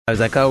I was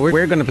like, oh,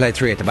 we're going to play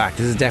three at the back.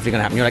 This is definitely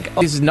going to happen. You're like,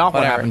 oh, this is not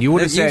what happened. You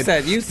would have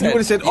said,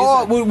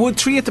 would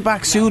three at the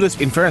back suit us?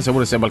 In fairness, I would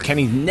have said, well,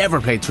 Kenny's never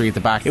played three at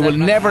the back. It will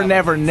never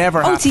happen.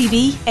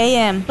 OTB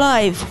AM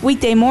live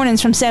weekday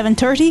mornings from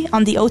 7:30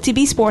 on the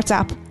OTB Sports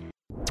app.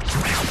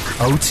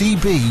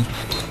 OTB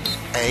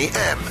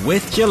AM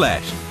with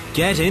Gillette.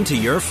 Get into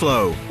your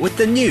flow with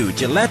the new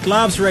Gillette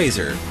Labs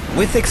Razor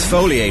with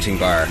exfoliating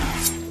bar.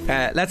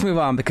 Let's move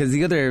on, because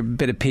the other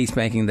bit of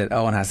peacemaking that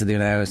Eoin has to do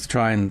now is to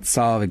try and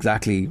solve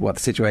exactly what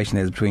the situation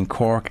is between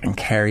Cork and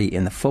Kerry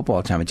in the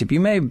football championship. You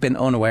may have been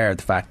unaware of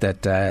the fact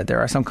that there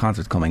are some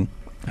concerts coming.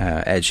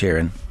 Ed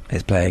Sheeran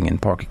is playing in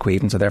Páirc Uí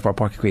Chaoimh, and so therefore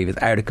Páirc Uí Chaoimh is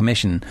out of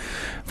commission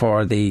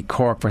for the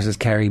Cork versus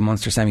Kerry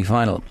Munster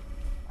semi-final.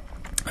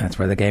 That's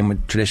where the game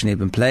would traditionally have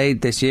been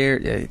played this year.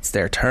 It's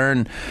their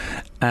turn.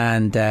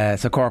 And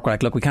so Cork were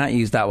like, look, we can't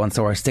use that one,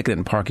 so we're sticking it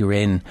in Páirc Uí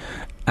Chaoimh.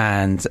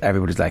 And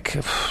everybody's like,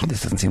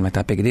 this doesn't seem like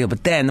that big a deal.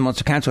 But then the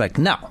Munster Council were like,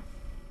 no.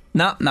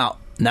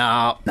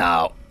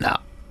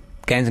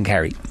 Game's in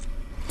Kerry.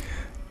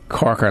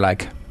 Cork are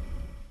like,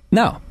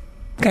 no,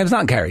 game's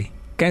not in Kerry.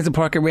 Game's in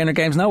Páirc Uí Chaoimh or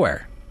game's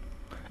nowhere.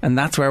 And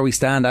that's where we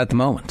stand at the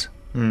moment.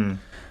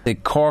 The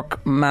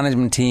Cork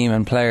management team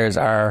and players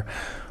are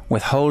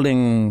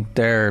withholding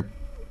their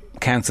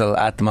council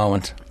at the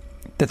moment.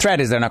 The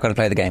threat is they're not going to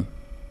play the game.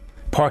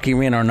 Páirc Uí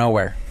Chaoimh or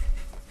nowhere.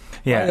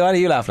 Yeah. What are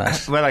you laughing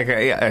at? Well,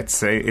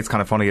 it's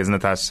kind of funny, isn't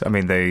it? That, I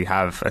mean, they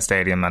have a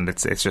stadium and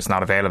it's just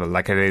not available.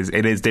 Like,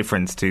 it is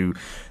different to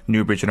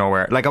Newbridge and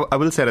nowhere. Like, I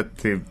will say that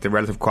the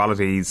relative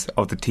qualities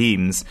of the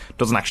teams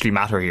doesn't actually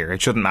matter here. It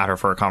shouldn't matter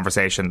for a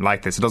conversation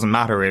like this. It doesn't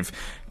matter if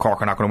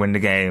Cork are not going to win the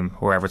game,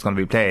 wherever it's going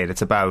to be played.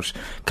 It's about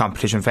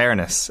competition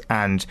fairness.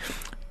 And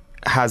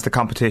has the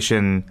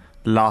competition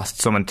lost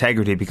some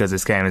integrity because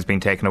this game has been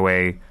taken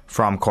away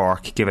from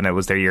Cork, given it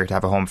was their year to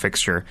have a home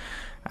fixture?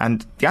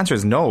 And the answer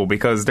is no,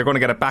 because they're going to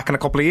get it back in a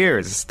couple of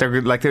years. It's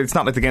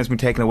not like the game's been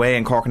taken away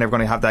and Cork are never going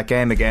to have that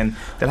game again.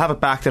 They'll have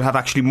it back. They'll have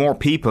actually more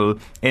people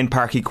in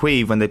Páirc Uí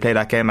Chaoimh when they play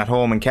that game at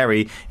home in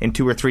Kerry in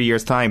 2 or 3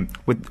 years' time.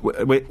 With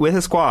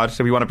a squad,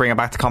 so we want to bring it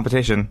back to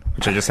competition,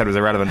 which I just said was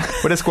irrelevant.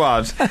 With a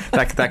squad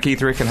that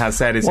Keith Ricken has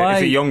said is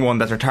a young one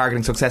that they're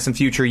targeting success in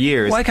future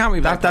years. Why can't we?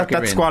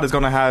 That squad is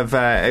going to have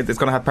Páirc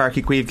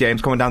Uí Chaoimh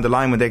games coming down the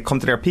line when they come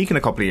to their peak in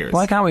a couple of years.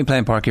 Why can't we play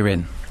in Páirc Uí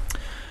Chaoimh?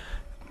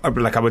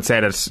 Like, I would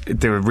say that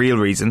the real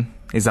reason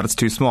is that it's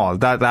too small.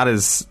 That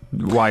is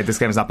why this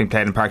game has not been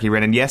played in Páirc Uí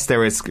Chaoimh. And yes,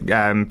 there is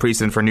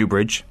precedent for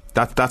Newbridge.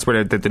 That's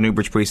where the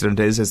Newbridge precedent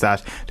is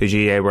that the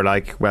GAA were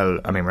like, well,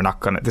 I mean, we're not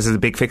going to... This is a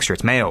big fixture.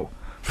 It's Mayo.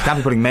 We can't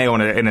be putting Mayo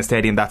in a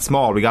stadium that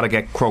small. We got to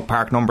get Croke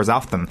Park numbers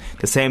off them.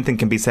 The same thing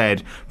can be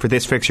said for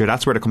this fixture.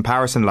 That's where the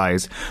comparison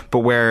lies. But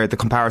where the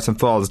comparison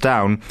falls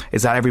down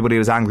is that everybody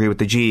was angry with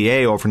the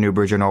GAA over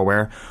Newbridge or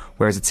nowhere,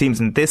 whereas it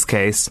seems in this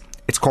case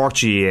it's Cork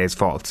GAA's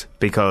fault,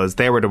 because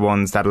they were the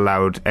ones that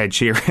allowed Ed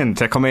Sheeran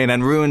to come in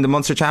and ruin the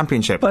Munster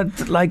Championship.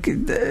 But, like,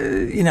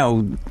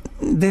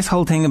 this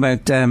whole thing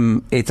about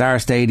it's our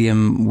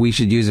stadium, we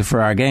should use it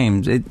for our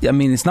games.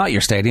 It's not your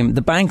stadium.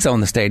 The banks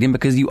own the stadium,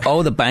 because you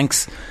owe the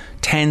banks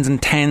tens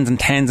and tens and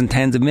tens and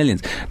tens of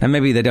millions. Now,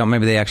 maybe they don't.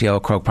 Maybe they actually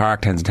owe Croke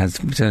Park tens and tens.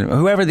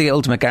 Whoever the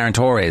ultimate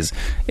guarantor is,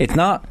 it's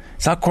not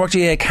Cork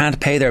GAA can't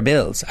pay their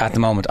bills at the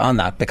moment on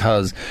that,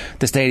 because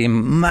the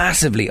stadium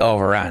massively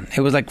overran.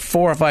 It was like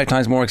 4 or 5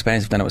 times more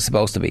expensive than it was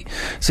supposed to be.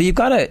 So you've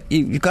got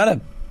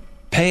to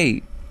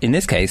pay, in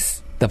this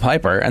case, the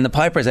piper, and the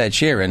piper's Ed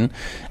Sheeran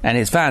and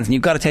his fans, and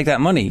you've got to take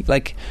that money.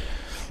 Like,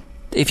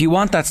 if you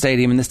want that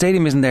stadium, and the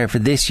stadium isn't there for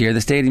this year,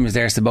 the stadium is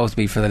there supposed to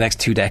be for the next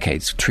 2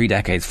 decades, 3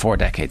 decades, 4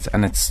 decades,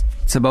 and it's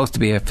supposed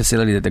to be a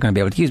facility that they're going to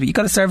be able to use. But you've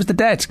got to service the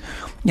debt.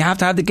 You have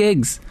to have the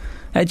gigs.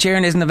 Ed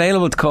Sheeran isn't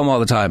available to come all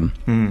the time.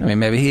 I mean,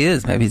 maybe he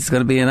is. Maybe it's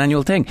going to be an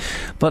annual thing.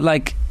 But,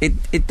 like,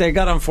 they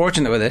got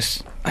unfortunate with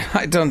it.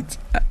 I don't...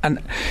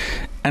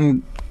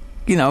 And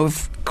you know,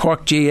 if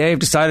Cork GAA have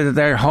decided that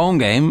their home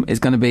game is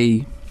going to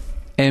be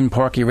in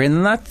Páirc Uí Chaoimh,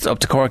 then that's up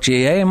to Cork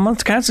GAA, and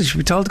Munster Council should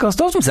be told to go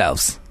stuff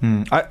themselves.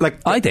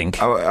 I think.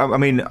 I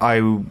mean,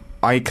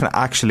 I can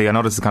actually, I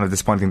know this is kind of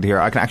disappointing to hear,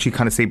 I can actually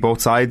kind of see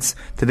both sides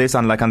to this.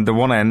 On the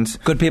one end,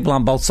 good people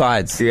on both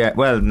sides. Yeah,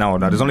 well, no,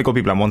 there's only good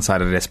people on one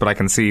side of this, but I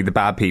can see the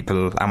bad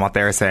people and what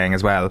they're saying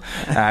as well.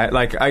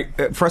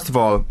 First of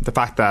all, the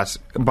fact that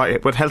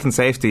with health and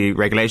safety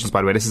regulations,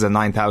 by the way, this is a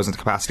 9,000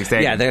 capacity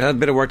stadium. Yeah, they have a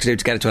bit of work to do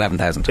to get it to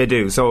 11,000. They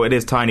do, so it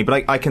is tiny,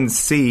 but I can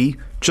see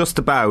just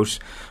about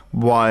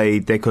why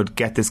they could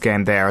get this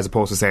game there as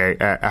opposed to, say,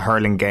 a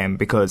hurling game,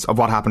 because of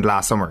what happened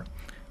last summer.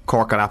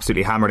 Cork got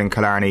absolutely hammered in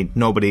Killarney.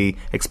 Nobody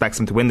expects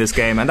them to win this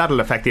game, and that'll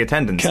affect the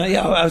attendance.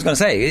 I was going to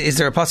say, is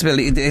there a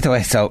possibility either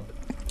way? So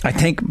I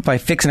think by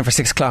fixing it for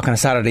 6 o'clock on a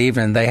Saturday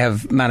evening, they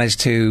have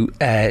managed to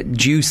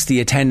juice the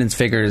attendance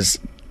figures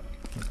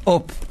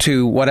up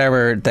to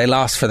whatever they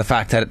lost for the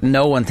fact that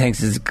no one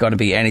thinks is going to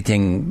be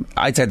anything.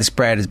 I'd say the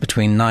spread is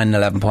between 9 and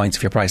 11 points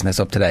if you're pricing this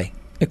up today.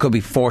 It could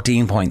be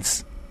 14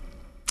 points.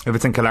 If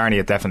it's in Killarney,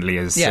 it definitely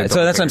is. Yeah,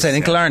 so that's what I'm saying.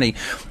 In Killarney,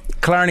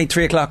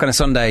 3 o'clock on a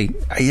Sunday,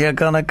 are you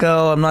going to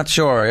go? I'm not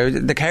sure.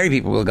 The Kerry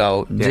people will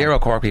go. 0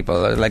 Cork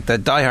people. Like the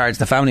diehards,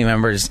 the family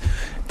members,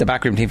 the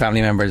backroom team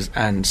family members,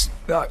 and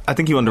I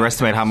think you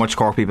underestimate how much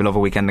Cork people love a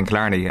weekend in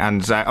Killarney,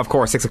 and of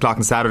course 6 o'clock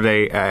on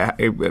Saturday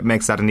it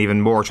makes that an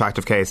even more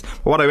attractive case.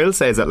 But what I will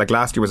say is that, like,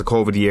 last year was a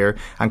COVID year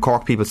and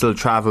Cork people still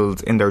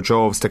travelled in their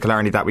droves to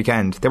Killarney that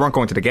weekend. They weren't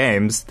going to the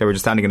games, they were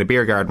just standing in a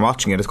beer garden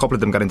watching it. A couple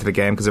of them got into the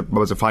game because it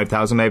was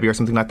 5,000 maybe or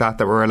something like that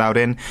were allowed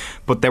in,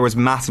 but there was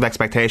massive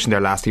expectation there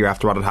last year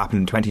after what had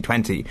happened in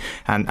 2020,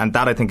 and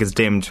that I think is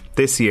dimmed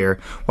this year.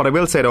 What I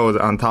will say though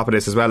on top of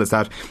this as well is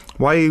that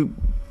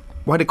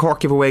why did Cork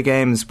give away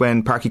games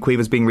when Páirc Uí Chaoimh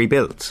was being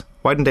rebuilt?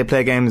 Why didn't they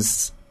play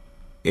games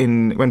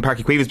when Páirc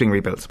Uí Chaoimh was being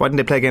rebuilt? Why didn't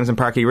they play games in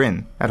Páirc Uí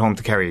Rinn at home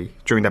to Kerry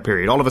during that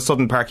period? All of a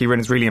sudden Páirc Uí Rinn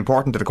is really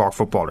important to the Cork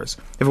footballers.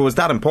 If it was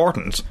that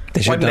important,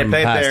 why didn't they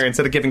play it there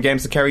instead of giving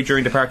games to Kerry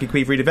during the Páirc Uí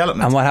Chaoimh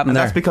redevelopment? And what happened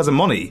there? That's because of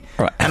money.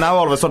 Right. And now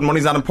all of a sudden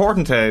money's not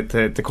important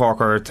to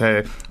Cork or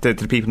to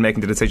the people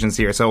making the decisions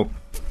here. So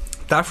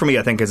that for me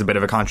I think is a bit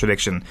of a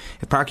contradiction.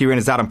 If Páirc Uí Rinn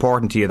is that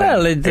important to you,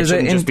 then it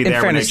shouldn't just be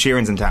there when Ed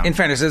Sheeran's in town. In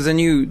fairness, there's a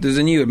new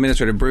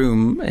administrative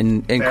broom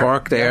in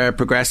Cork. They're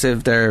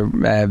progressive, they're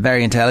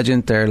very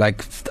intelligent, they're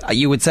like,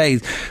 you would say,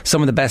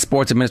 some of the best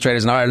sports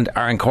administrators in Ireland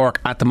are in Cork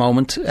at the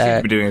moment. Seem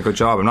to be doing a good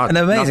job. I'm not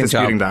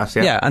disputing that.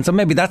 Yeah, and so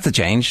maybe that's the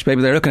change.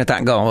 Maybe they're looking at that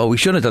and going, well, we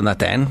shouldn't have done that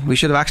then. We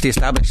should have actually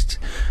established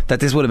that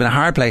this would have been a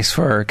hard place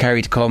for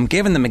Kerry to come,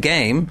 given them a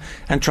game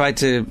and tried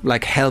to,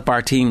 like, help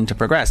our team to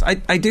progress.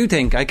 I do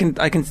think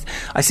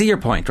I see your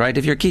point, right?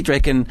 If you're Keith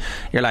Draken,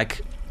 you're like,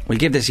 we'll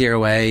give this year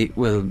away,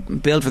 we'll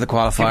build for the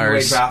qualifiers, give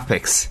away draft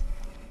picks,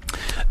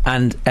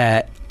 and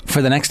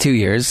for the next 2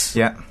 years,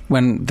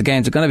 when the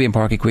games are going to be in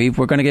Páirc Uí Chaoimh,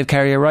 we're going to give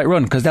Kerry a right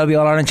run because they'll be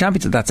All-Ireland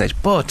champions at that stage.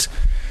 But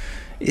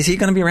is he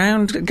going to be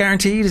around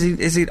guaranteed?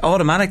 Is it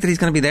automatic that he's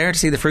going to be there to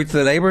see the fruits of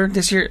the labour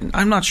this year?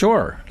 I'm not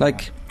sure.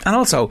 Like, and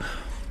also,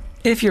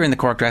 if you're in the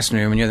Cork dressing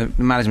room and you're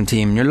the management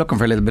team and you're looking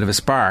for a little bit of a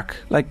spark,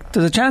 like,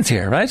 there's a chance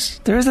here, right?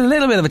 There is a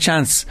little bit of a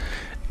chance.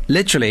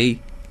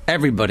 Literally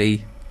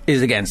everybody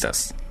is against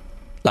us.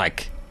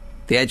 Like,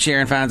 the Ed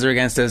Sheeran fans are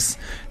against us,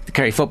 the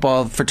Kerry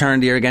football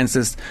fraternity are against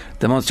us,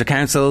 the Munster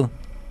Council,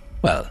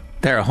 well,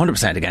 they're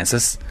 100% against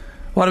us.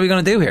 What are we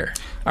going to do here?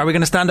 Are we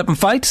going to stand up and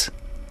fight?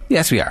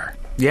 Yes, we are.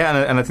 Yeah,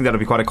 and I think that'll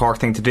be quite a Cork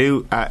thing to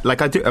do. I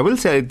will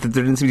say that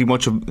there didn't seem to be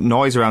much of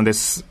noise around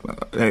this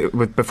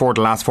before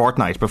the last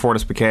fortnight, before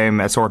this became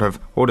a sort of,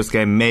 this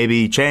game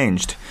maybe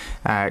changed.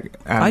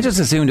 I just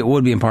assumed it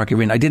would be in Páirc Uí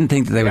Rinn. I didn't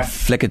think that they would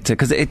flick it to,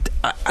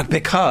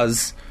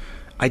 because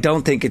I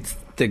don't think it's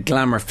the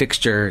glamour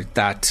fixture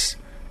that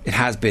it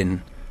has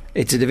been.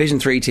 It's a Division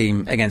 3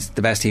 team against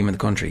the best team in the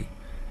country,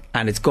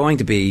 and it's going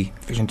to be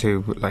Division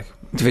 2, like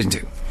Division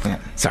 2. Yeah,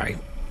 sorry,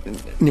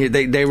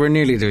 they were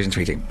nearly a Division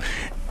 3 team.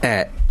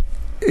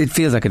 It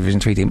feels like a Division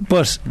 3 team,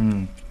 but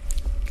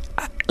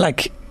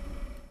like,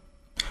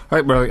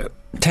 right, well,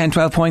 10,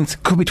 12 points,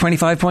 could be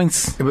 25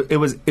 points. It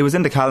was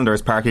in the calendar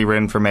as Páirc Uí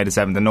Rinn for May the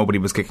 7th, and nobody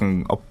was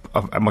kicking up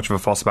much of a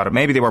fuss about it.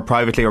 Maybe they were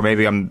privately, or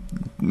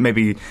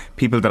maybe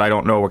people that I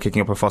don't know were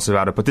kicking up a fuss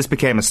about it. But this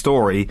became a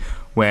story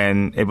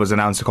when it was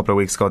announced a couple of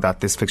weeks ago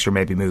that this fixture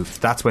may be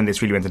moved. That's when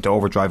this really went into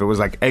overdrive. It was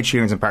like Ed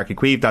Sheeran's in Páirc Uí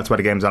Chaoimh, that's why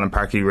the game's on in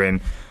Páirc Uí Rinn,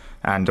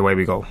 and away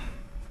we go.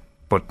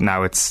 But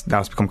now it's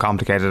become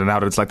complicated, and now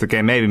that it's like the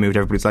game may be moved,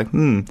 everybody's like,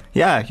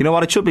 yeah, you know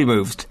what, it should be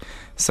moved.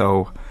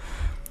 So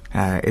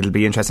it'll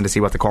be interesting to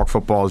see what the Cork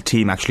football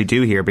team actually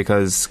do here,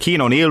 because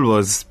Cian O'Neill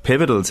was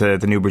pivotal to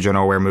the New Bridge or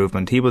Nowhere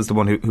movement. He was the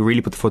one who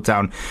really put the foot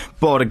down.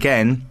 But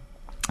again,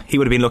 he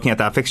would have been looking at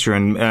that fixture,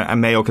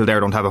 and Mayo Kildare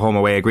don't have a home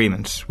away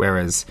agreement,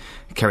 whereas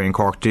Kerry and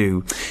Cork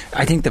do.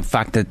 I think the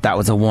fact that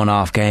was a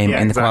one-off game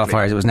in the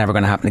qualifiers, it was never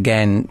going to happen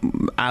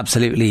again.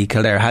 Absolutely,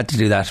 Kildare had to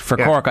do that. For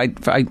Cork,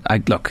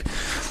 I look,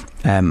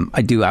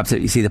 I do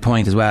absolutely see the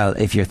point as well.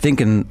 If you're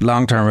thinking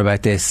long term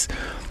about this,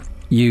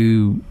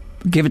 you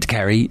give it to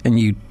Kerry and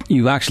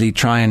you actually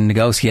try and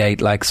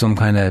negotiate like some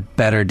kind of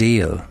better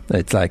deal.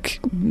 It's like,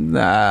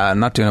 I'm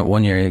not doing it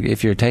 1 year.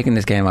 If you're taking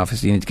this game off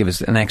us, you need to give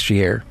us an extra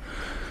year.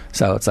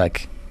 So it's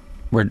like,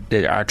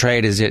 our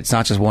trade is, it's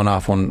not just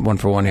one-off, one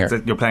for one here.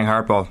 So you're playing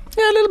hardball.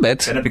 Yeah, a little bit.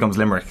 Then it becomes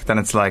Limerick. Then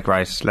it's like,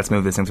 right, let's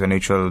move this into a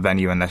neutral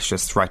venue and let's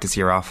just write this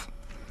year off.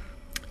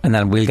 And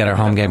then we'll get our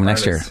home game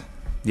next year.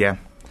 Yeah.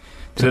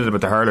 They did it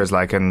with the hurlers,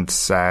 like, and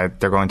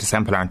they're going to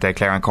Semple, aren't they?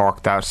 Clare and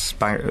Cork that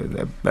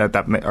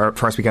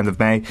first weekend of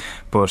May,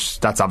 but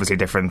that's obviously a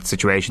different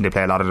situation. They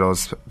play a lot of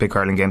those big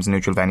hurling games in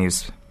neutral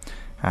venues.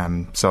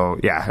 So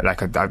yeah,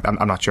 like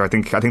I'm not sure. I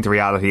think the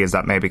reality is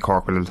that maybe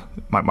Cork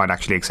might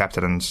actually accept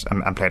it and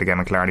play the game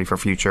in Killarney for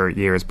future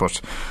years, but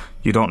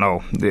you don't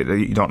know.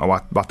 You don't know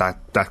what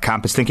that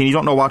camp is thinking. You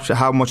don't know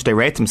how much they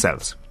rate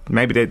themselves.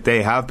 Maybe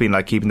they have been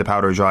like keeping the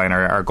powder dry and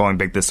are going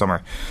big this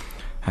summer.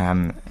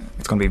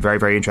 It's going to be very,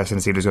 very interesting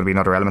to see if there's going to be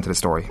another element to the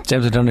story.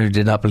 James O'Donoghue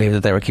did not believe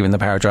that they were keeping the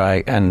power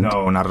dry, and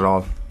no, not at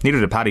all. Neither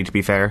did Paddy, to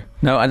be fair.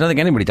 No, I don't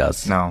think anybody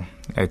does. No,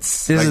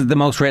 this is the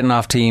most written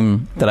off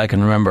team that I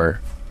can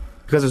remember.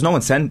 Because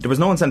there was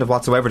no incentive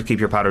whatsoever to keep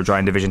your powder dry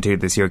in Division 2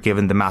 this year,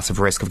 given the massive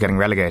risk of getting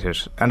relegated,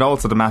 and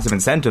also the massive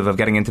incentive of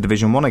getting into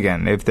Division 1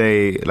 again. If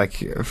they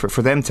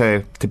for them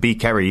to beat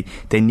Kerry,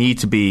 they need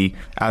to be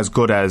as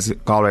good as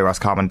Galway,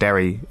 Roscommon,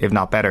 Derry, if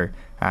not better.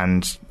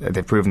 and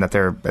they've proven that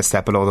they're a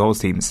step below those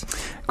teams.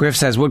 Griff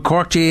says, would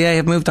Cork GAA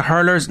have moved to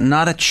hurlers?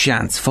 Not a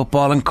chance.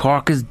 Football in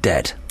Cork is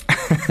dead.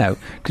 Now,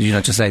 could you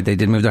not just say they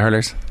did move to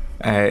hurlers?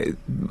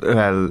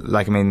 Well,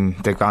 like, I mean,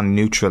 they've gone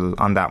neutral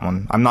on that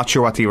one. I'm not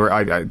sure what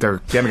their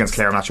game against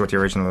Clare, I'm not sure what the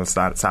original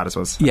status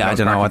was. Yeah, I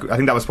don't know. I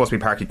think that was supposed to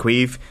be Páirc Uí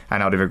Chaoimh,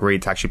 and now they've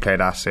agreed to actually play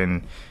that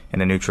in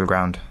a neutral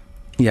ground.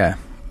 Yeah,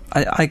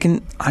 I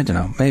don't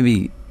know.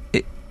 Maybe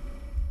it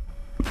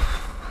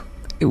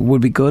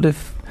would be good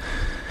if,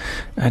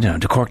 I don't know,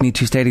 do Cork need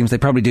 2 stadiums? They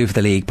probably do for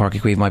the league. Páirc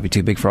Uí Chaoimh might be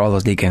too big for all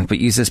those league games, but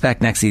you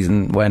suspect next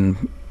season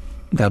when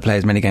they'll play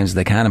as many games as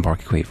they can in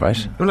Páirc Uí Chaoimh,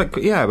 right? Well,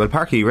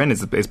 Páirc Uí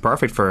Chaoimh is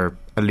perfect for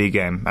a league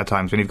game at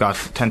times when you've got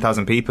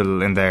 10,000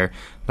 people in there.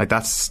 Like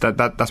that's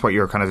what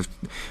you're kind of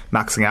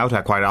maxing out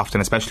at quite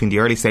often, especially in the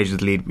early stages of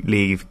the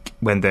league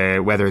when the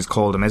weather is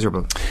cold and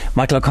miserable.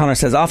 Michael O'Connor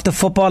says, off to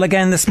football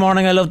again this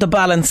morning. I love the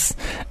balance.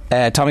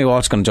 Tommy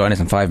Walsh is going to join us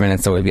in 5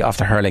 minutes, so we'll be off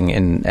to hurling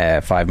in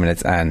 5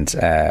 minutes, and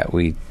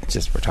we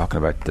just were talking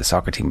about the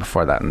soccer team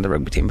before that and the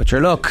rugby team. But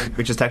sure, look,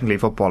 which is technically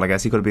football, I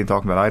guess. He could have been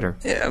talking about either.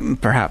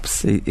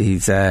 Perhaps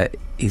he's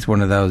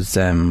one of those.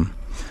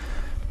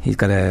 He's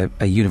got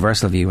a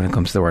universal view when it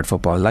comes to the word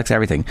football. He likes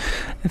everything.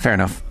 Fair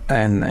enough.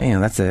 And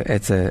it's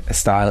a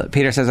style.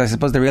 Peter says, I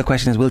suppose the real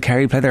question is, will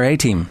Kerry play their A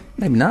team?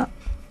 Maybe not.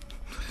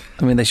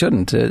 I mean, they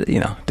shouldn't.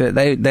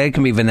 They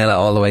can be vanilla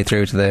all the way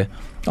through to the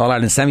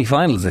All-Ireland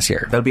semi-finals this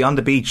year. They'll be on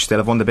the beach. They'll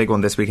have won the big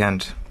one this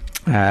weekend.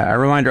 A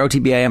reminder,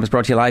 OTB AM is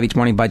brought to you live each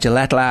morning by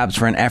Gillette Labs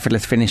for an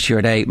effortless finish to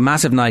your day.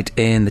 Massive night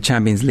in the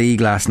Champions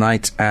League last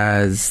night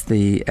as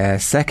the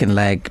second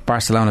leg,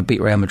 Barcelona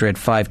beat Real Madrid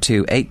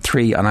 5-2,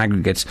 8-3 on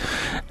aggregate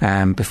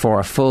before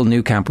a full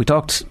Nou Camp. We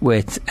talked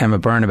with Emma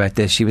Byrne about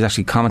this. She was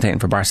actually commentating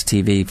for Barca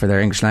TV for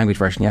their English language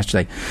version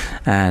yesterday,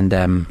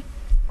 and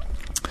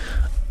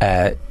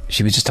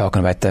she was just talking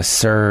about the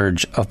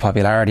surge of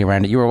popularity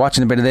around it. You were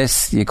watching a bit of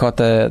this, you caught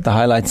the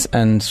highlights,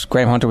 and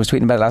Graham Hunter was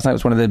tweeting about it last night. It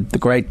was one of the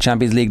great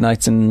Champions League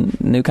nights in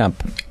Nou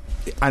Camp.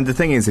 And the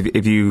thing is,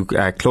 if you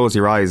close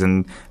your eyes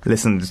and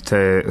listen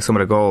to some of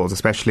the goals,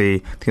 especially I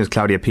think it was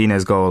Claudia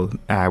Pina's goal,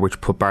 which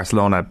put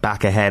Barcelona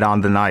back ahead on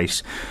the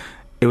night,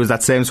 it was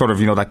that same sort of,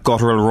 that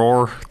guttural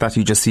roar that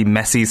you just see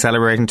Messi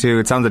celebrating to.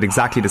 It sounded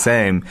exactly the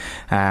same,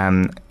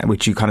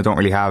 which you kind of don't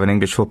really have in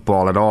English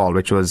football at all,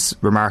 which was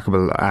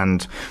remarkable.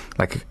 And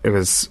like, it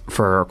was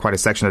for quite a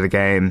section of the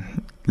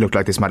game, looked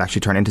like this might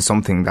actually turn into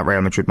something that Real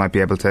Madrid might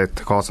be able to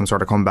cause some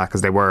sort of comeback,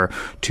 because they were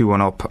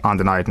 2-1 up on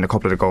the night, and a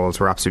couple of the goals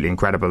were absolutely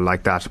incredible,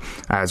 like that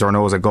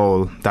Zornoza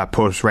goal that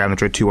put Real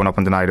Madrid 2-1 up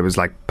on the night. It was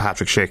like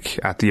Patrick Schick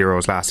at the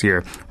Euros last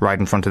year, right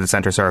in front of the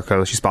centre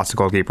circle. She spots the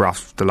goalkeeper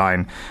off the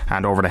line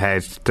and over the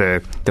head.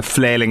 The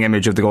flailing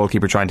image of the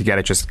goalkeeper trying to get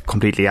it just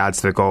completely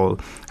adds to the goal.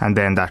 And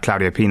then that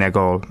Claudia Pina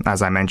goal,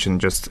 as I mentioned,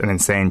 just an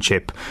insane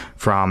chip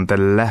from the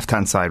left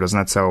hand side,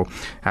 wasn't it? So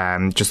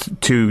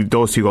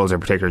those two goals in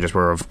particular just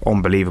were of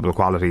unbelievable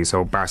quality.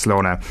 So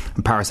Barcelona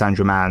and Paris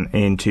Saint-Germain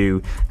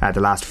into the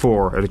last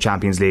 4 of the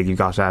Champions League. You've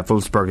got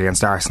Wolfsburg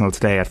against Arsenal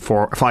today at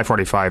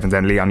 5:45, and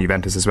then Lyon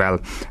Juventus as well,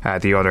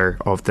 the other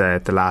of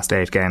the last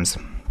 8 games.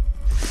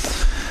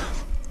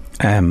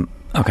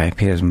 Okay,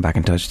 Peter's been back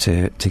in touch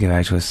to give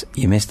out to us.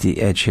 You missed the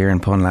Ed Sheeran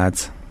pun,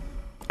 lads.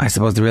 I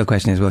suppose the real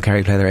question is, will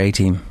Kerry play their A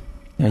team?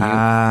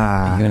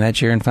 Are you an Ed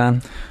Sheeran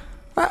fan?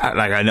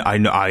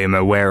 I am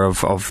aware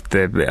of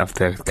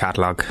the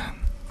catalogue.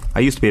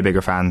 I used to be a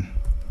bigger fan,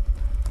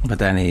 but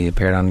then he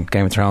appeared on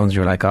Game of Thrones.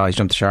 You were like, oh, he's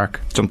jumped the shark.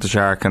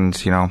 And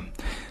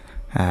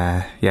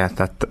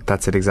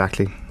that's it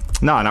exactly.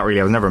 No, not really.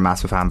 I was never a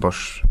massive fan, but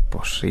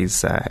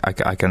he's I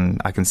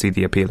can see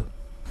the appeal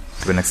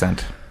to an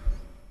extent.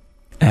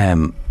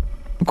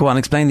 Go on,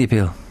 explain the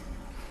appeal.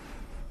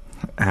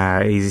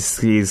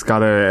 He's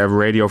got a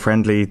radio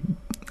friendly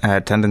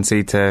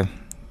tendency to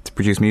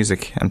produce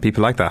music, and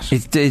people like that.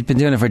 He's been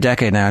doing it for a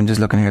decade now. I'm just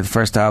looking here. The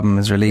first album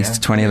was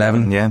released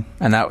 2011. Yeah,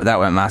 and that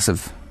went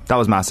massive. That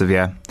was massive.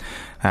 Yeah.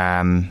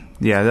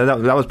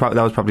 That was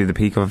probably the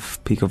peak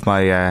of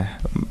my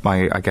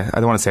I guess I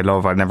don't want to say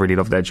love. I never really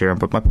loved Ed Sheeran,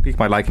 but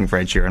my liking for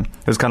Ed Sheeran.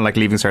 It was kind of like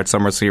leaving cert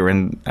summer, so you're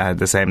in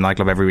the same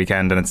nightclub every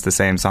weekend, and it's the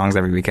same songs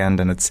every weekend,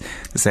 and it's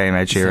the same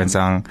Ed Sheeran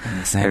song,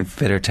 and the same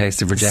bitter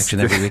taste of rejection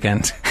every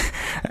weekend,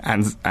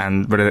 and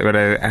with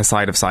a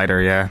side of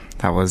cider. Yeah,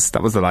 that was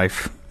the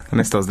life. I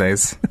miss those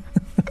days.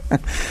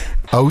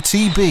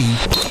 OTB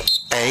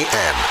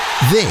AM.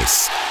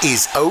 This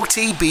is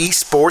OTB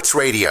Sports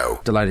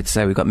Radio. Delighted to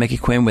say we've got Mickey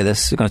Quinn with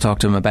us. We're going to talk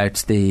to him about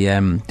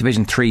the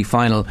Division 3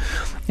 final.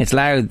 It's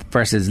Louth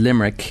versus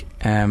Limerick.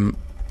 The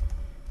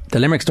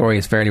Limerick story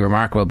is fairly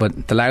remarkable,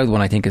 but the Louth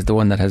one, I think, is the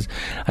one that has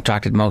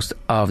attracted most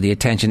of the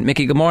attention.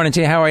 Mickey, good morning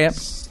to you. How are you?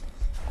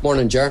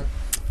 Morning, Ger.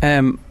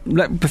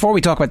 Before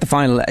we talk about the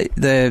final,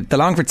 the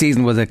Longford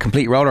season was a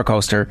complete roller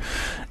coaster.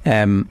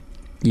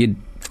 You'd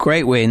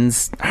great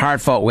wins,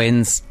 hard fought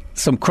wins,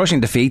 some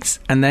crushing defeats,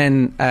 and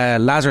then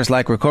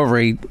Lazarus-like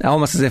recovery,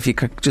 almost as if you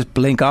could just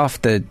blink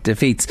off the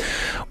defeats.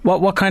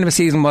 What kind of a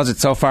season was it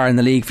so far in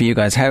the league for you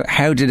guys?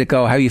 How did it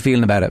go? How are you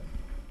feeling about it?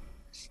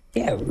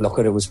 Yeah, look,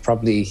 it was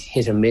probably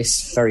hit and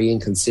miss, very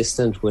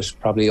inconsistent with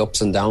probably ups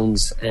and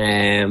downs.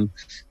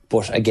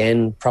 But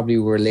again, probably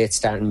we were late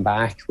starting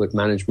back with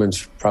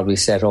management probably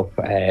set up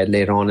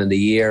later on in the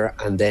year,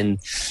 and then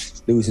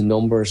losing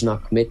numbers,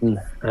 not committing,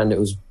 and it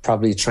was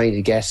probably trying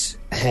to get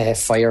a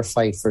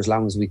firefight for as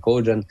long as we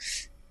could. And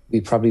we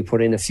probably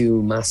put in a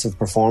few massive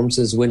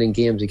performances, winning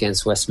games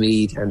against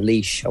Westmeath and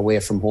Laois away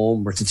from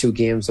home were the two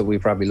games that we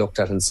probably looked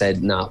at and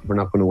said, no, we're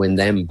not going to win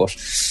them. But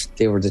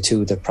they were the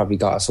two that probably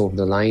got us over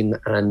the line.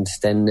 And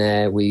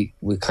then we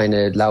kind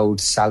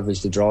of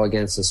salvaged the draw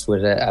against us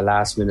with a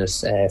last minute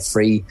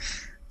free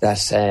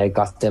that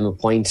got them a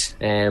point.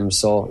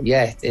 So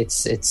yeah, it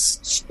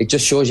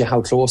just shows you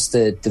how close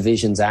the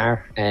divisions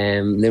are.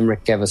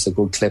 Limerick gave us a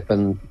good clip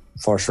in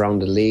first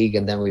round of the league,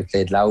 and then we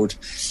played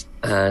Louth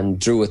and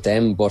drew with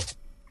them. But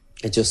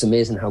it's just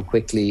amazing how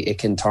quickly it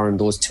can turn,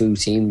 those two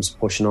teams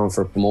pushing on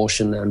for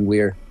promotion and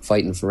we're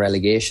fighting for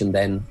relegation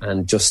then,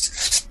 and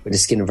just with the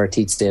skin of our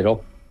teeth stayed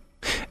up.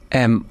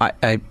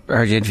 I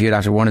heard you interviewed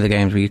after one of the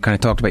games where you kind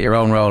of talked about your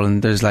own role,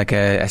 and there's like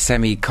a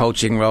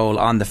semi-coaching role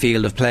on the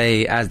field of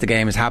play as the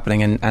game is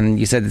happening, and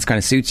you said this kind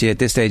of suits you at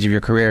this stage of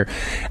your career.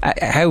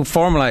 How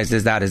formalised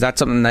is that? Is that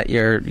something that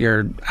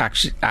you're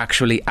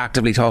actually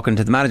actively talking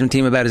to the management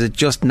team about? Is it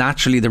just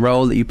naturally the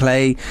role that you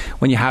play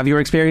when you have your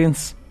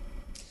experience?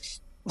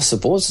 I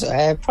suppose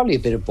probably a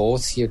bit of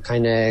both. You're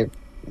kind of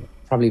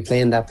probably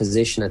playing that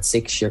position at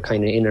 6, you're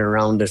kind of in and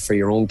around it for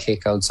your own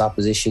kickouts,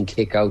 opposition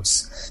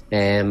kickouts,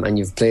 and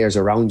you've players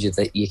around you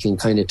that you can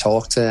kind of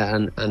talk to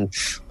and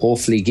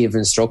hopefully give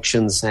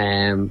instructions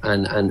and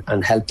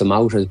help them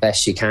out as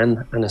best you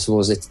can. And I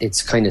suppose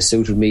it's kind of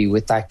suited me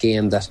with that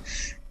game that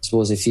I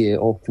suppose if you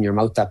open your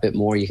mouth that bit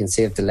more, you can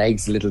save the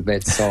legs a little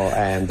bit. So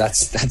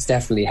that's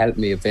definitely helped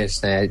me a bit,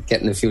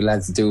 getting a few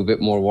lads to do a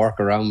bit more work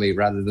around me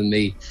rather than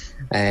me.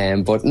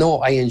 But no,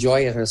 I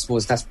enjoy it. I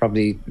suppose that's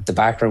probably the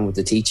background with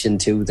the teaching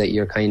too, that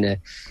you're kind of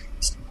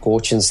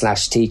coaching /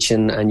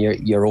 teaching and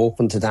you're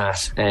open to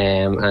that,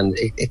 and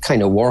it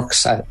kind of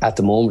works at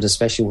the moment,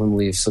 especially when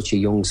we have such a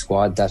young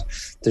squad, that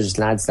there's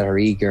lads that are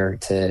eager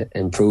to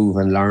improve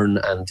and learn,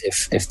 and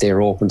if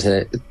they're open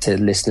to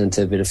listening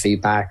to a bit of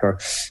feedback or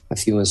a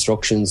few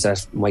instructions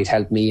that might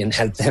help me and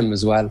help them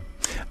as well.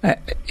 I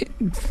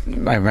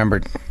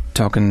remember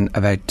talking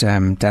about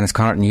Dennis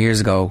Connaughton years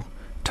ago,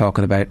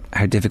 talking about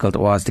how difficult it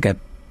was to get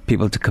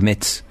people to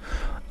commit,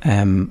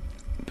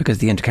 because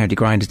the inter-county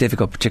grind is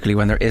difficult, particularly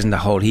when there isn't a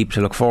whole heap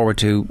to look forward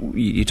to.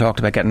 You talked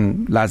about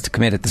getting lads to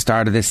commit at the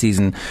start of this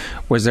season.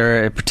 Was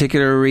there a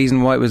particular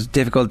reason why it was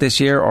difficult this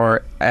year,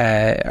 or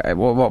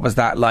what was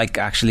that like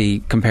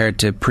actually compared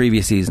to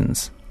previous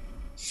seasons?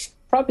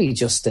 Probably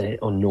just the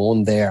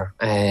unknown there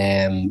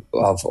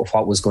of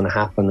what was going to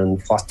happen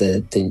and what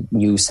the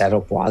new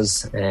setup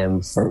was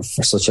for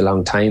such a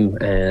long time,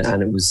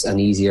 and it was an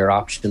easier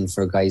option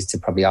for guys to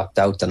probably opt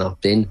out than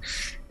opt in.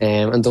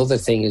 And the other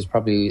thing is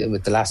probably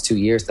with the last 2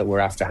 years that we're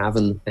after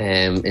having,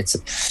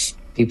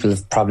 people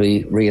have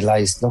probably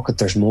realised, look,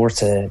 there's more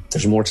to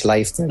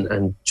life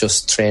than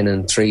just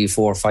training 3,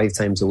 4, 5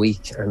 times a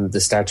week, and they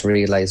start to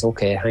realise,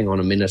 okay, hang on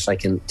a minute, I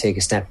can take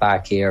a step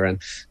back here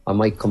and I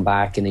might come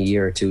back in a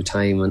year or 2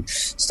 time and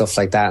stuff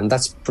like that. And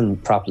that's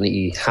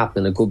probably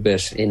happening a good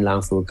bit in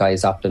Longford with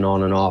guys opting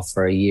on and off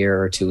for a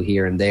year or 2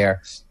 here and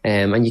there.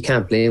 And you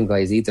can't blame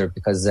guys either,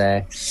 because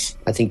I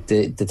think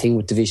the thing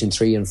with Division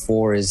 3 and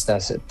 4 is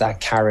that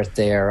carrot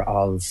there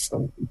of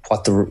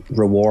what the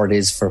reward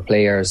is for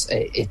players,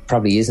 it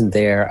probably isn't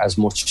there as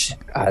much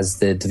as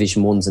the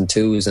Division 1s and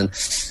 2s, and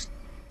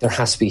there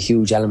has to be a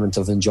huge element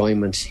of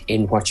enjoyment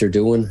in what you're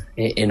doing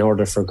in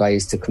order for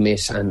guys to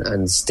commit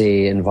and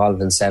stay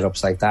involved in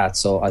setups like that.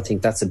 So I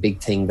think that's a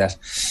big thing that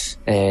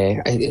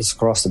it's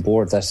across the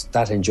board,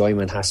 that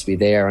enjoyment has to be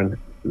there. And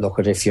look,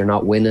 at if you're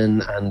not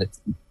winning and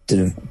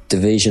the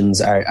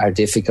divisions are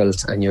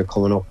difficult and you're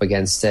coming up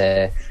against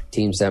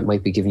teams that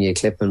might be giving you a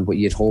clipping, but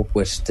you'd hope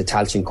with the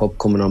Tailteann Cup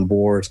coming on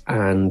board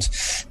and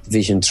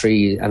Division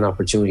 3 an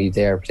opportunity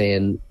there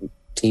playing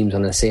teams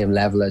on the same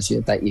level as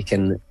you, that you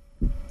can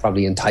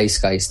probably entice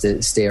guys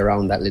to stay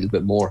around that little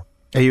bit more.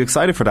 Are you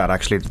excited for that,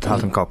 actually, the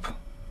Tailteann Cup?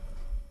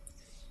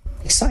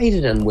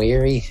 Excited and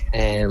wary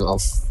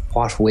of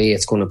what way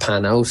it's going to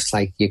pan out.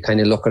 Like, you kind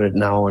of look at it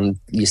now and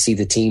you see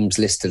the teams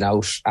listed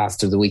out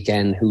after the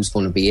weekend, who's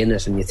going to be in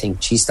it, and you think,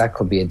 geez, that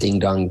could be a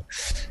ding-dong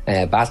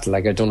battle.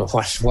 Like, I don't know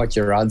what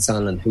your odds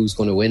on and who's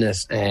going to win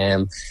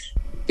it,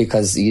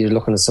 because you're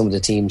looking at some of the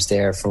teams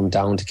there from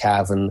down to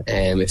Cavan,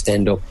 if they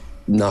end up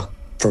not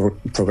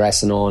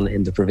progressing on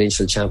in the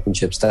provincial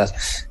championships, that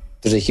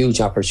there's a huge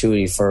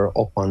opportunity for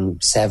up on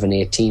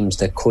 7-8 teams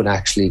that could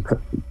actually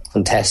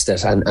contest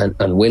it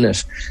and win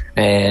it,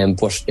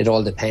 but it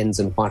all depends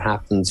on what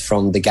happens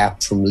from the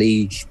gap from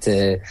league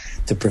to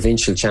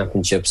provincial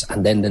championships,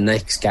 and then the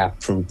next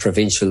gap from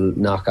provincial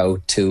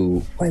knockout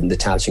to when the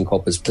Tailteann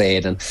Cup is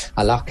played. And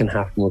a lot can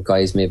happen with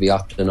guys maybe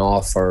opting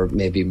off, or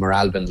maybe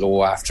morale been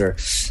low after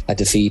a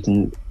defeat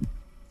in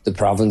the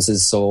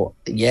provinces. So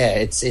yeah,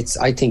 it's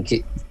I think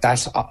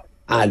that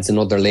adds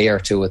another layer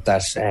to it,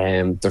 that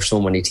there's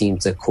so many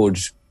teams that could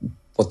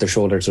put their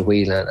shoulder to the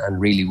wheel and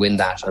really win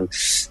that, and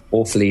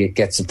hopefully it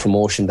gets a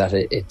promotion that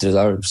it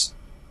deserves.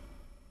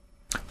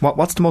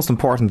 What's the most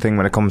important thing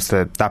when it comes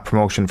to that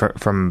promotion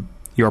from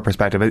your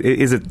perspective?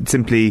 Is it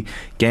simply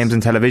games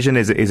and television?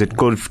 Is it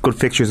good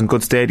fixtures and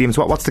good stadiums?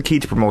 What's the key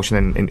to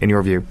promotion in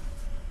your view?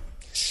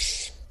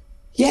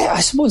 Yeah, I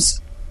suppose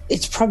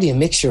it's probably a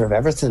mixture of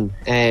everything.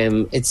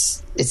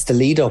 It's the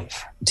lead up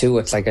to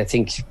it. Like, I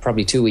think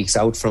probably 2 weeks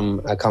out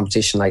from a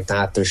competition like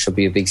that, there should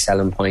be a big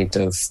selling point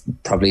of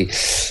probably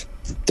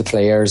the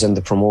players and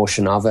the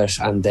promotion of it,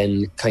 and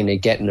then kind of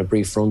getting a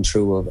brief run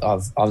through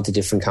of the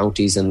different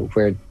counties and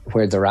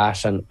where they're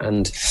at,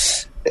 and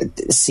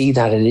see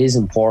that it is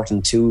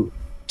important to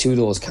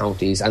those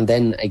counties, and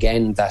then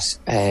again that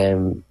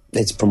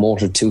it's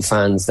promoted to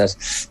fans that,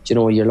 you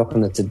know, you're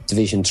looking at the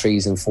Division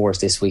 3s and 4s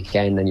this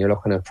weekend, and you're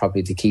looking at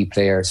probably the key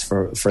players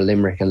for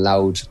Limerick and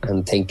Louth,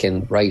 and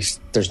thinking, right,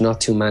 there's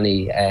not too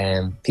many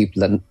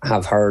people that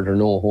have heard or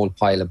know a whole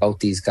pile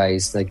about these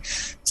guys. Like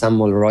Sam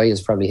Mulroy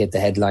has probably hit the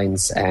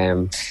headlines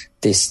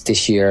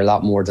this year a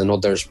lot more than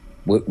others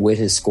with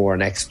his score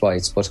and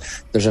exploits, but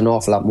there's an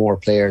awful lot more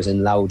players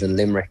in Louth and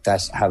Limerick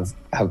that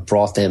have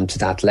brought them to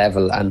that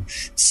level, and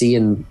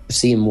seeing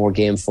more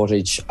game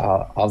footage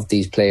of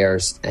these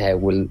players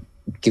will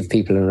give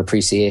people an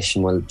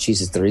appreciation. Well,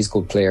 Jesus, there is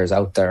good players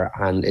out there,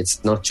 and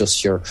it's not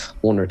just your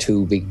one or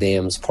two big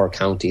names per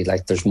county.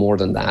 Like, there's more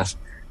than that,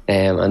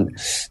 and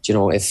you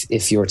know,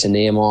 if you were to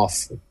name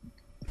off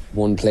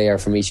one player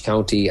from each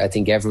county, I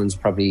think everyone's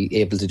probably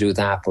able to do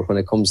that, but when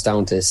it comes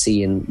down to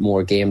seeing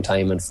more game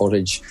time and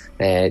footage,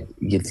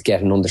 you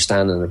get an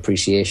understanding and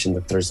appreciation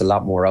that there's a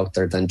lot more out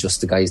there than just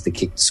the guys that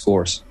kick the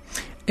scores.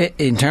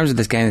 In terms of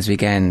this game this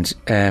weekend,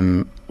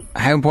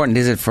 how important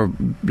is it for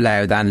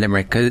Louth and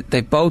Limerick? Because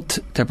they're both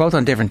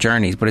on different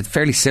journeys, but it's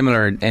fairly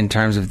similar in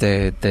terms of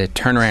the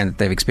turnaround that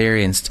they've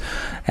experienced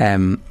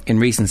in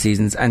recent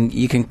seasons, and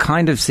you can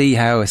kind of see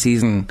how a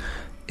season,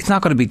 it's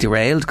not going to be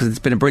derailed because it's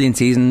been a brilliant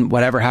season.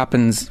 Whatever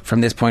happens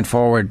from this point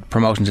forward,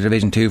 promotion to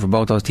Division 2 for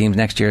both those teams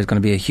next year is going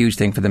to be a huge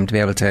thing for them to be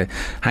able to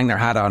hang their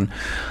hat on.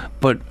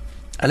 But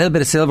a little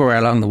bit of silverware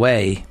along the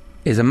way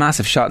is a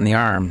massive shot in the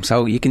arm.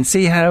 So you can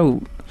see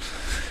how,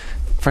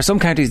 for some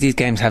counties, these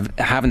games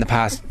have in the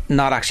past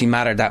not actually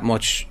mattered that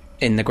much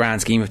in the grand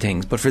scheme of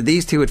things. But for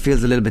these two, it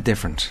feels a little bit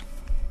different.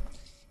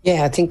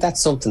 Yeah, I think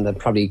that's something that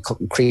probably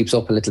creeps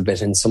up a little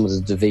bit in some of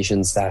the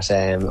divisions that,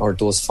 or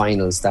those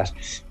finals, that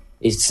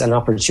it's an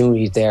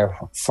opportunity there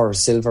for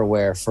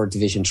silverware for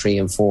Division 3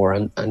 and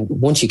 4. And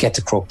once you get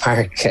to Croke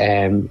Park,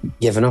 you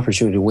have an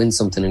opportunity to win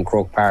something in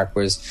Croke Park,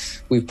 whereas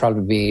we'd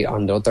probably be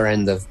on the other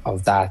end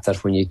of that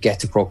when you get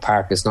to Croke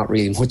Park, it's not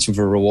really much of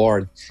a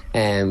reward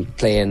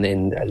playing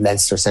in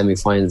Leinster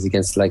semi-finals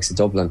against the likes of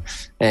Dublin.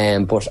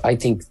 But I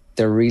think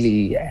they're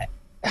really,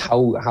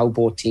 how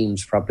both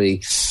teams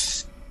probably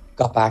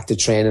got back to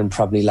training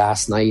probably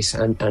last night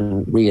and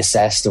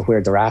reassessed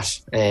where they're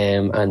at,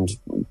 and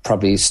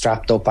probably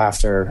strapped up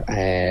after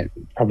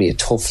probably a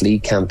tough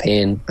league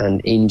campaign,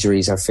 and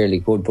injuries are fairly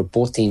good, but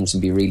both teams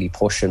will be really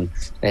pushing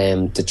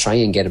to try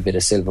and get a bit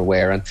of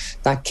silverware, and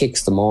that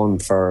kicks them on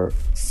for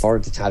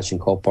the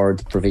Tailteann Cup or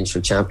the Provincial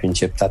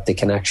Championship, that they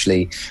can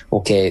actually,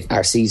 okay,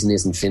 our season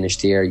isn't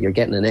finished here, you're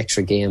getting an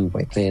extra game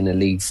by playing a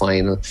league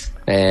final,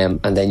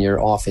 and then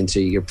you're off into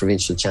your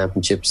Provincial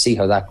Championship, see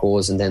how that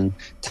goes, and then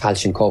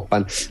Tailteann Cup.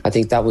 And I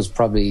think that was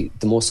probably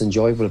the most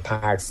enjoyable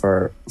part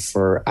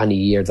for any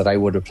year that I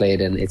would have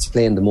played in. It's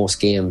playing the most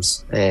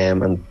games,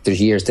 and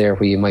there's years there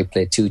where you might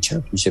play 2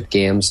 championship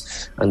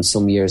games, and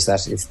some years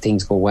that if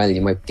things go well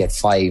you might get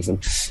 5,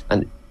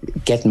 and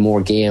getting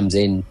more games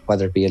in,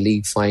 whether it be a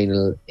league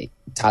final,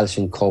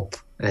 Tailteann Cup,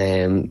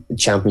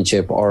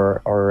 championship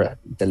or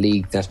the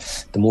league,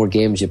 that the more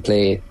games you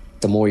play,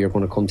 the more you're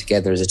going to come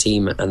together as a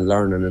team and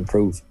learn and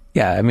improve.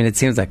 Yeah, I mean, it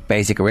seems like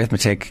basic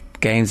arithmetic.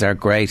 Games are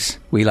great.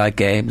 We like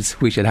games.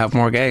 We should have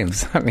more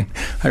games. I mean,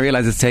 I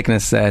realise it's taken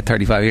us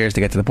 35 years to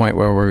get to the point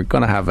where we're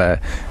going to have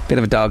a bit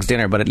of a dog's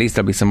dinner, but at least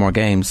there'll be some more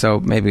games. So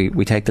maybe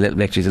we take the little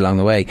victories along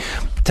the way.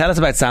 Tell us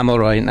about Sam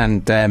Mulroy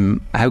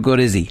and how good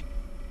is he?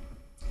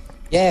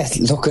 Yeah,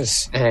 look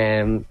at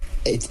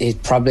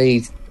it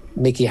probably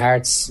Mickey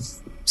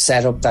Hart's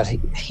setup that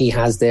he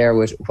has there,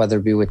 with whether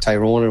it be with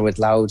Tyrone or with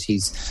Louth,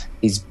 he's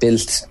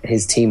built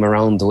his team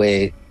around the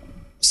way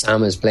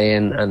Sam is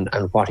playing and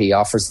what he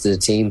offers to the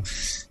team.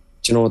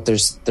 Do you know,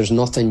 there's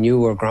nothing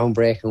new or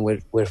groundbreaking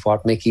with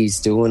what Mickey's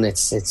doing.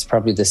 It's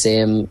probably the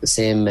same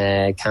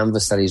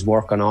canvas that he's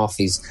working off.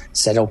 He's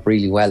set up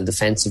really well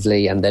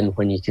defensively, and then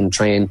when you can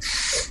try and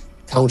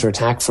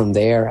counter-attack from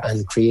there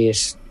and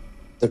create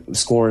the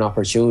scoring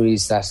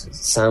opportunities, that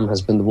Sam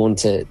has been the one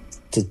to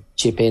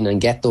chip in and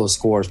get those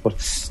scores. But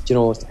you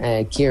know,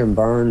 Kieran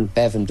Byrne,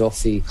 Bevan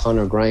Duffy,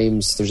 Conor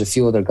Grimes, there's a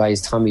few other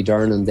guys, Tommy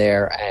Dernan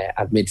there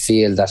at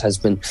midfield, that has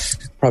been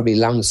probably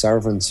long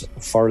servants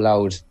for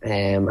Louth,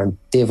 and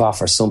they've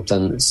offered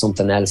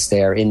something else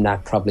there, in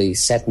that probably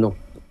setting up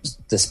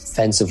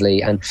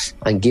defensively and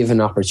giving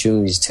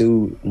opportunities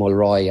to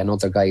Mulroy and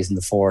other guys in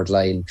the forward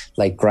line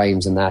like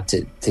Grimes and that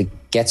to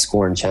get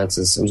scoring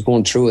chances. I was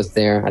going through it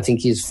there. I think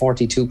he's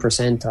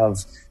 42%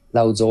 of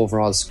Louth's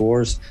overall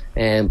scores,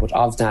 but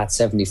of that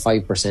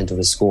 75% of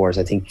his scores,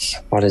 I think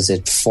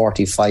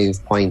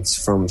 45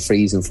 points from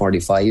frees and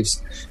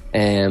 45s.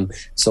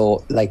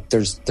 So like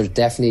there's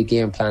definitely a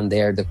game plan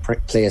there to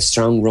play a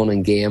strong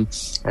running game,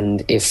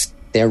 and if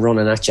they're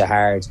running at you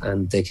hard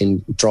and they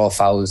can draw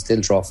fouls,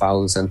 they'll draw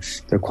fouls, and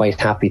they're quite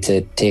happy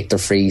to take their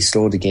frees,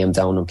 slow the game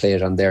down and play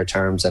it on their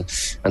terms.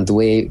 And the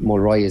way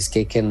Mulroy is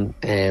kicking,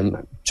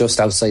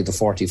 just outside the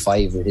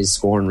 45 with his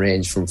scoring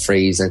range from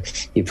frees,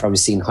 and you've probably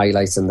seen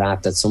highlights on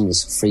that some of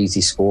the frees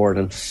he scored,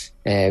 and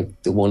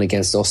the one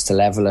against us to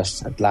level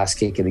it at last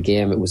kick of the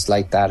game, it was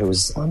like that. It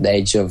was on the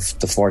edge of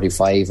the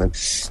 45 and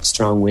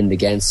strong wind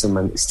against him,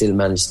 and still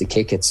managed to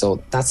kick it.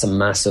 So that's a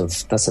massive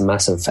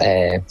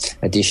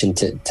addition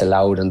to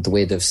Louth and the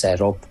way they've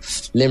set up.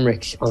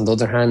 Limerick on the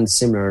other hand,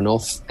 similar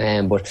enough,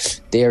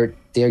 but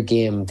their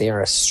game, they're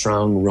a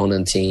strong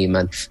running team,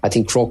 and I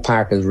think Croke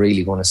Park is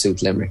really going to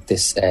suit Limerick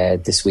this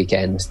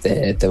weekend.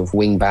 The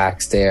wing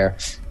backs there,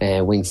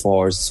 wing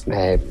forwards,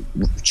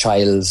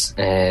 Childs,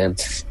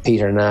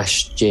 Peter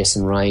Nash,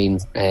 Jason Ryan,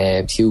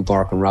 Hugh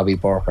Burke and Robbie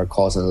Burke are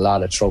causing a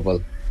lot of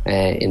trouble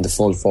in the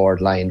full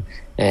forward line.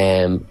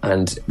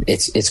 And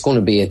it's going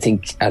to be, I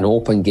think, an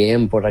open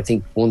game, but I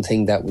think one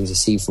thing that we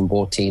see from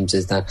both teams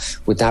is that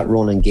with that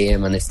running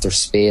game, and if there's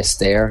space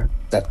there,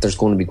 that there's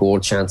going to be goal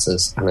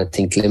chances. And I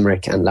think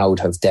Limerick and Louth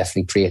have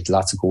definitely created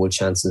lots of goal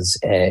chances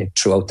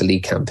throughout the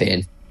league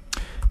campaign.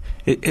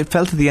 It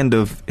felt at the end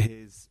of his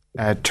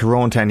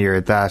Tyrone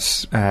tenure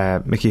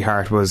that Mickey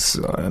Harte was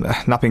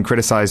not being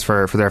criticised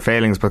for their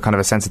failings, but kind of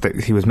a sense that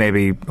he was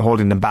maybe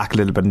holding them back a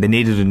little bit, and they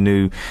needed a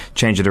new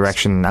change of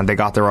direction, and they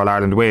got their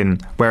All-Ireland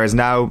win. Whereas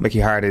now Mickey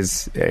Harte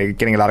is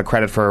getting a lot of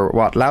credit for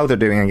what Louth are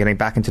doing and getting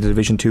back into the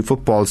Division 2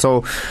 football.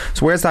 So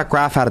where's that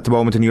graph at the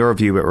moment in your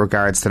view with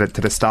regards to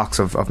the stocks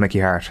of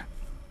Mickey Harte?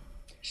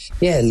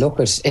 Yeah, look,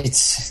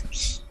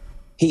 it's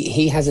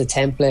he has a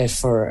template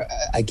for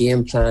a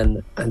game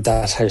plan, and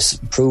that has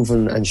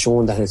proven and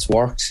shown that it's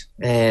worked.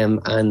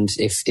 And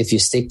if you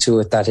stick to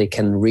it, that it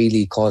can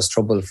really cause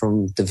trouble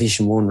from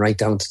Division 1 right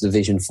down to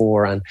Division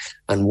 4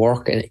 and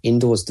work in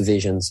those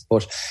divisions.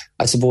 But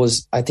I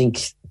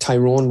think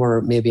Tyrone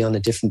were maybe on a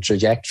different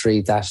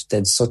trajectory, that they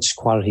had such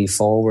quality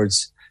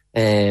forwards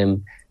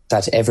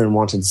that everyone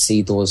wanted to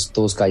see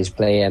those guys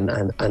play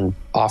and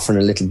offering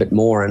a little bit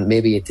more, and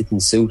maybe it didn't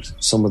suit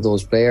some of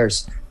those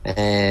players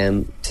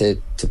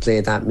to play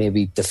that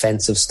maybe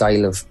defensive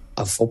style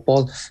of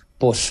football.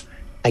 But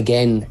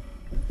again,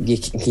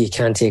 you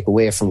can't take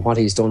away from what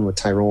he's done with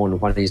Tyrone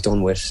and what he's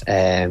done with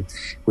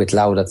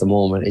Louth at the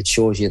moment. It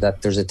shows you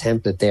that there's a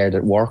template there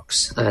that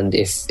works, and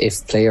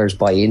if players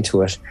buy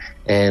into it,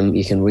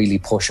 you can really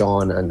push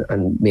on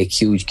and make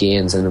huge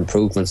gains and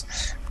improvements.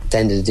 At the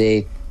end of the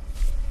day,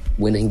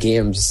 winning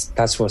games,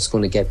 that's what's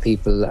going to get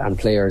people and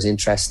players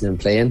interested in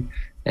playing.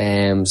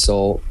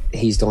 So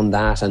he's done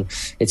that, and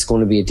it's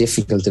going to be a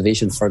difficult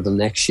division for them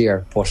next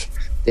year, but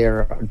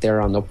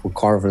they're on upward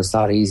curve, and it's a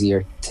lot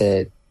easier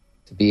to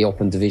be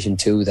up in Division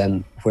 2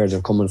 than where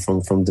they're coming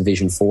from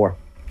Division 4.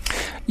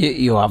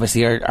 You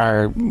obviously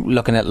are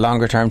looking at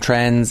longer term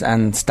trends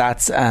and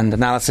stats and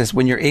analysis.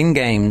 When you're in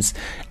games,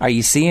 are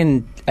you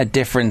seeing a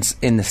difference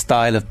in the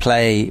style of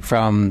play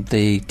from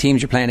the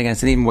teams you're playing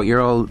against, and even what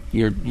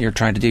you're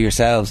trying to do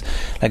yourselves?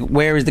 Like,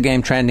 where is the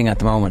game trending at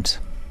the moment?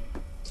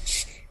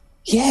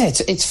 Yeah,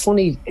 it's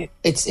funny.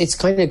 It's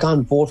kind of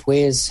gone both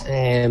ways.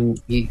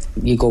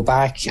 You go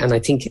back, and I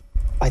think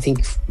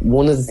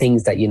one of the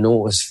things that you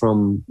notice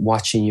from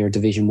watching your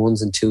Division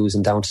 1s and 2s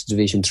and down to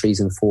Division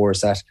 3s and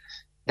 4s that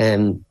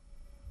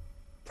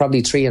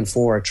probably 3 and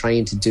 4 are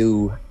trying to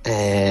do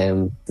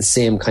the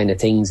same kind of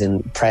things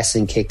in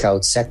pressing,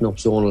 kick-outs, setting up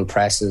zonal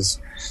presses,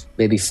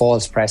 maybe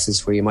false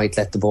presses where you might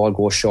let the ball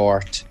go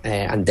short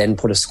and then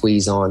put a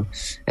squeeze on.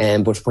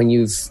 But when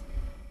you've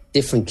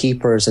different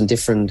keepers and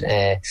different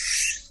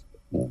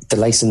the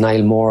likes of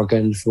Niall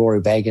Morgan, Rory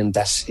Beggan,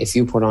 that if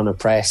you put on a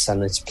press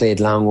and it's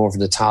played long over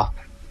the top,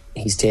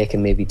 he's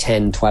taken maybe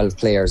 10, 12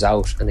 players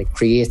out, and it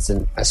creates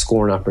a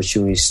scoring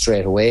opportunity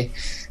straight away.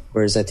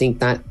 Whereas I think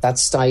that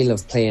style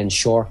of playing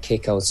short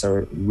kickouts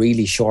or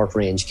really short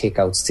range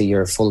kickouts to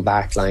your full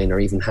back line or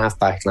even half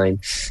back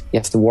line, you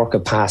have to work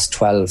it past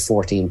 12,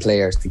 14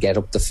 players to get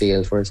up the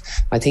field. Whereas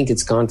I think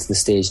it's gone to the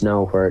stage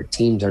now where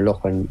teams are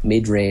looking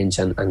mid-range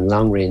and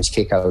long-range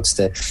kickouts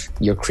that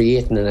you're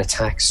creating an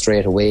attack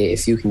straight away.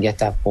 If you can get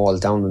that ball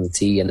down on the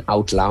tee and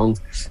out long,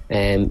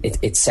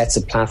 it sets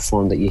a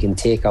platform that you can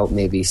take out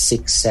maybe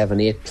 6,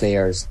 7, 8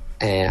 players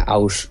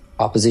out,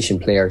 opposition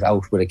players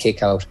out with a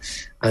kick out,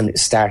 and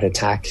start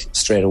attack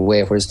straight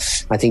away.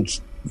 Whereas I think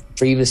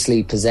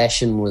previously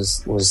possession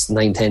was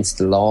 9/10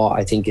 the law.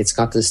 I think it's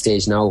got to the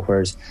stage now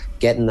where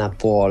getting that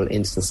ball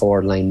into the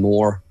forward line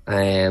more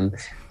and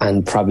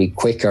probably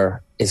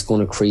quicker is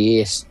going to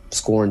create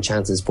scoring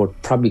chances, but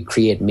probably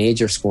create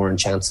major scoring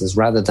chances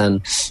rather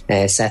than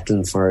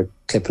settling for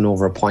clipping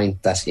over a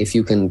point. That if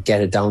you can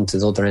get it down to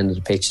the other end of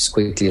the pitch as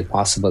quickly as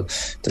possible,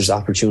 there's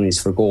opportunities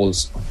for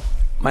goals.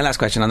 My last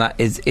question on that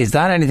is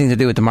that anything to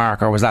do with the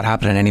mark, or was that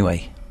happening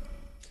anyway?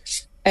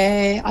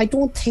 I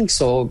don't think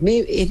so.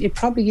 Maybe it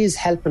probably is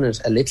helping it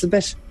a little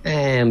bit,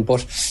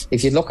 but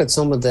if you look at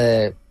some of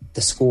the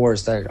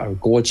scores that are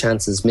goal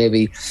chances,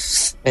 maybe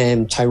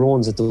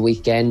Tyrone's at the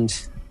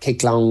weekend,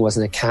 kick long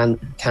wasn't a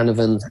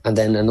Canavan, and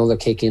then another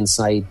kick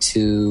inside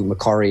to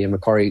McCurry, and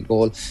McCurry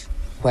goal.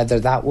 Whether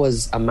that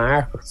was a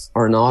mark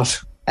or not,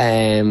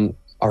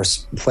 or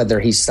whether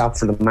he stopped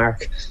for the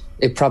mark,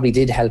 it probably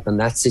did help in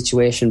that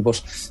situation.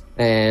 But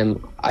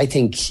I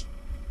think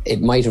it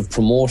might have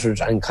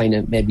promoted and kind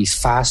of maybe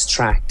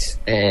fast-tracked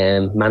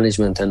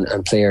management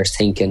and players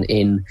thinking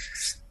in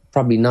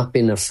probably not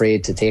being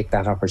afraid to take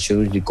that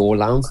opportunity to go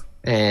long.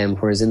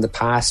 Whereas in the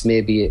past,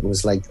 maybe it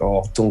was like,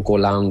 oh, don't go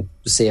long,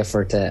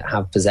 safer to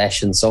have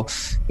possession. So,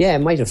 yeah, it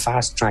might have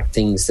fast-tracked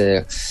things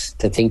to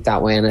think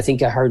that way. And I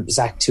think I heard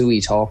Zach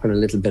Toohey talking a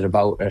little bit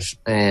about it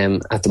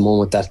at the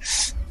moment, that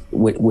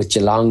with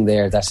Geelong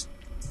there, that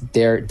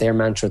their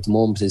mantra at the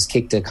moment is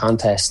kick the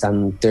contest,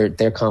 and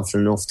they're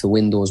confident enough to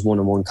win those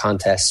one-on-one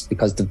contests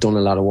because they've done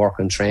a lot of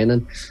work on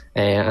training,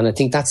 and I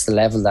think that's the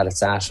level that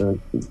it's at. And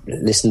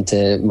listen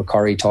to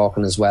McCurry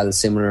talking as well,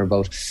 similar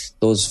about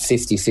those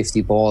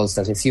 50-50 balls,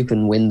 that if you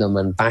can win them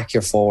and back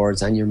your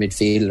forwards and your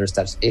midfielders,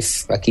 that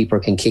if a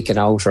keeper can kick it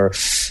out or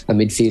a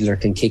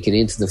midfielder can kick it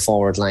into the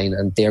forward line,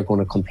 and they're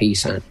going to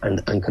compete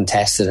and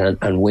contest it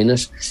and win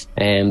it,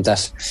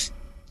 that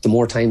the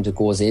more times it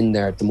goes in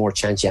there, the more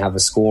chance you have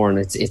of scoring.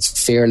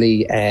 It's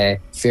fairly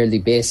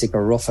basic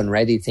or rough and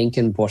ready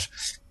thinking, but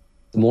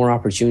the more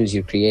opportunities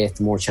you create,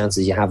 the more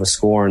chances you have of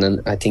scoring.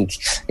 And I think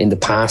in the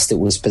past it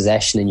was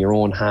possession in your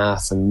own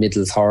half and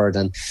middle third,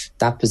 and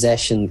that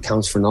possession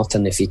counts for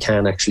nothing if you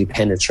can actually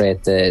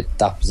penetrate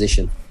that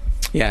position.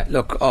 Yeah,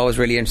 look, always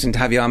really interesting to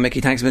have you on,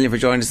 Mickey. Thanks a million for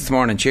joining us this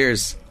morning.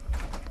 Cheers.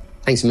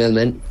 Thanks a million,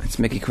 man. It's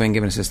Mickey Quinn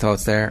giving us his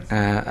thoughts there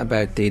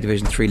about the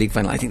Division 3 League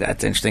final. I think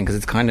that's interesting because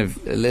it's kind of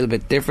a little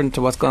bit different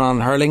to what's going on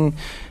in hurling.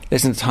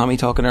 Listen to Tommy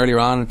talking earlier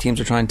on,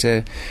 teams are trying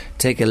to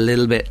take a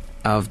little bit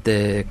of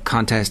the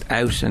contest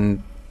out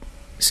and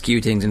skew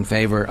things in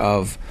favour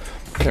of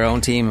their own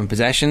team and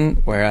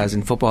possession, whereas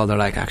in football they're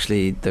like,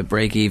 actually the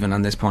break even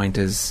on this point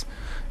is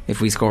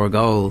if we score a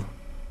goal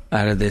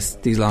out of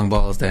these long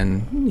balls,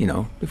 then, you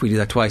know, if we do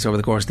that twice over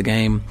the course of the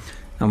game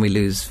and we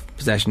lose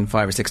possession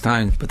 5 or 6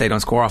 times, but they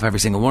don't score off every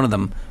single one of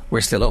them,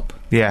 we're still up.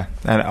 Yeah,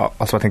 and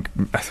also I think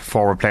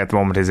forward play at the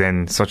moment is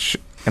in such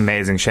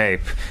amazing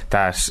shape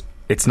that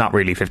it's not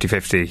really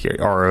 50-50,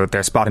 or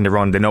they're spotting the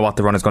run, they know what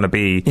the run is going to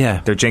be.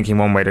 Yeah. They're jinking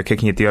one way, they're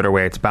kicking it the other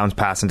way, it's a bounce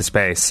pass into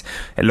space.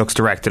 It looks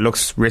direct, it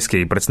looks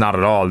risky, but it's not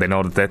at all. They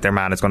know that their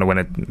man is going to win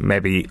it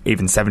maybe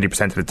even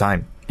 70% of the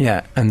time.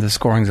 Yeah, and the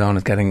scoring zone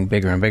is getting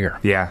bigger and bigger.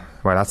 Yeah,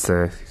 well, that's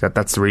the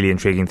really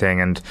intriguing thing.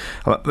 And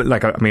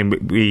like, I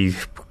mean, we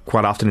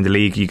quite often in the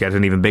league you get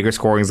an even bigger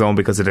scoring zone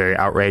because of the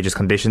outrageous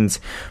conditions,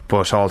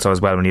 but also as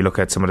well when you look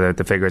at some of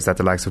the figures that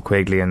the likes of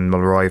Quigley and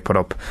Mulroy have put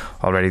up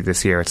already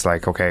this year, it's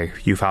like, okay,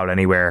 you foul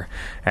anywhere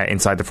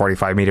inside the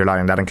 45 metre line,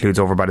 and that includes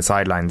over by the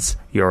sidelines,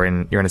 you're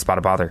in a spot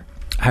of bother.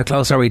 How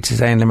close are we to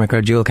saying Limerick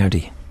are dual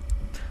county?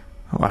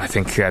 Well, I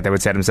think they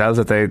would say themselves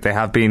that they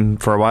have been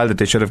for a while, that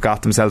they should have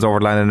got themselves over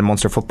the line in the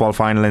Munster football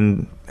final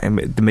in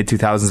the mid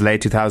 2000s,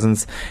 late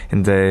 2000s,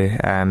 in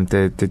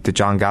the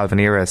John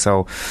Galvin era.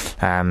 So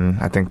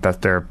I think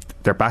that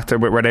they're back to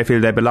where they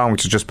feel they belong,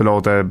 which is just below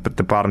the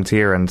bottom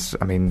tier. And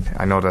I mean,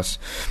 I know that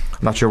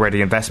I'm not sure where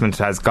the investment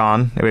has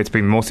gone. It's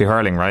been mostly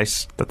hurling,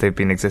 right? That they've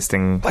been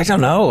existing. I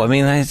don't know. I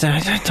mean, I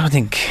don't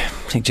think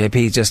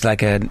JP is just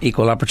like an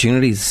equal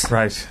opportunities.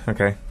 Right.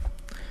 Okay.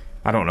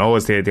 I don't know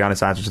is the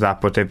honest answer to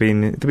that, but they've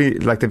been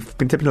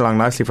tipping along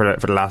nicely for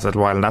the last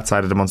little while, and that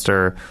side of the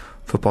Munster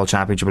Football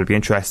Championship will be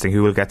interesting.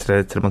 Who will get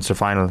to the Munster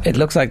final? It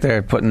looks like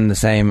they're putting the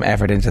same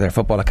effort into their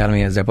football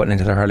academy as they're putting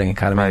into their hurling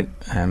academy.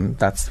 Right.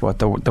 That's what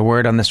the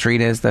word on the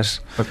street is. That.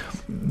 But,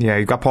 yeah,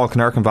 you've got Paul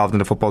Kinnerk involved in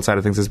the football side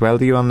of things as well.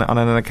 Do you on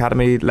an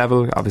academy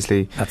level?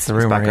 Obviously, that's the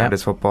rumour. His background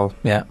is football.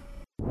 Yeah.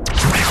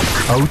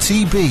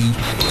 OTB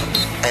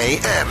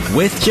AM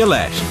with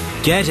Gillette.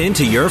 Get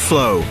into your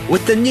flow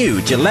with the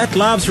new Gillette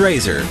Labs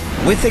Razor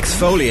with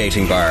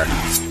exfoliating bar.